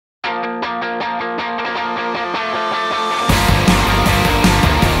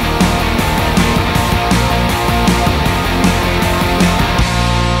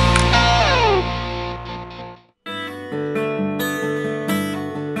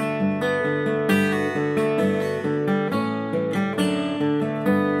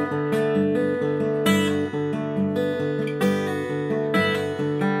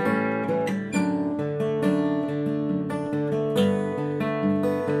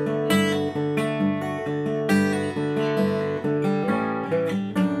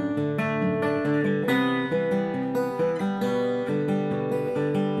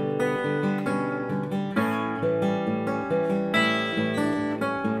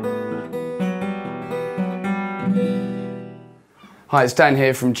Hi, it's Dan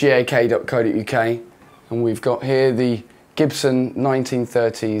here from GAK.co.uk, and we've got here the Gibson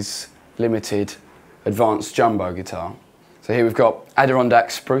 1930s Limited Advanced Jumbo guitar. So here we've got Adirondack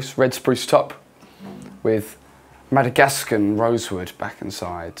spruce, red spruce top, with Madagascan rosewood back and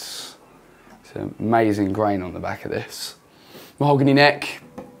sides. It's an amazing grain on the back of this. Mahogany neck.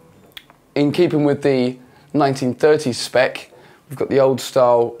 In keeping with the 1930s spec, we've got the old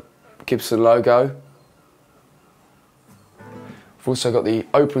style Gibson logo. We've also got the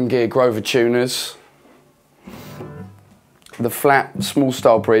open gear Grover tuners, the flat small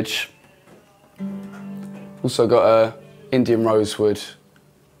style bridge. Also got a Indian rosewood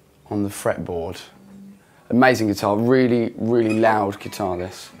on the fretboard. Amazing guitar, really, really loud guitar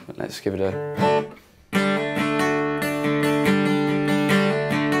this. Let's give it a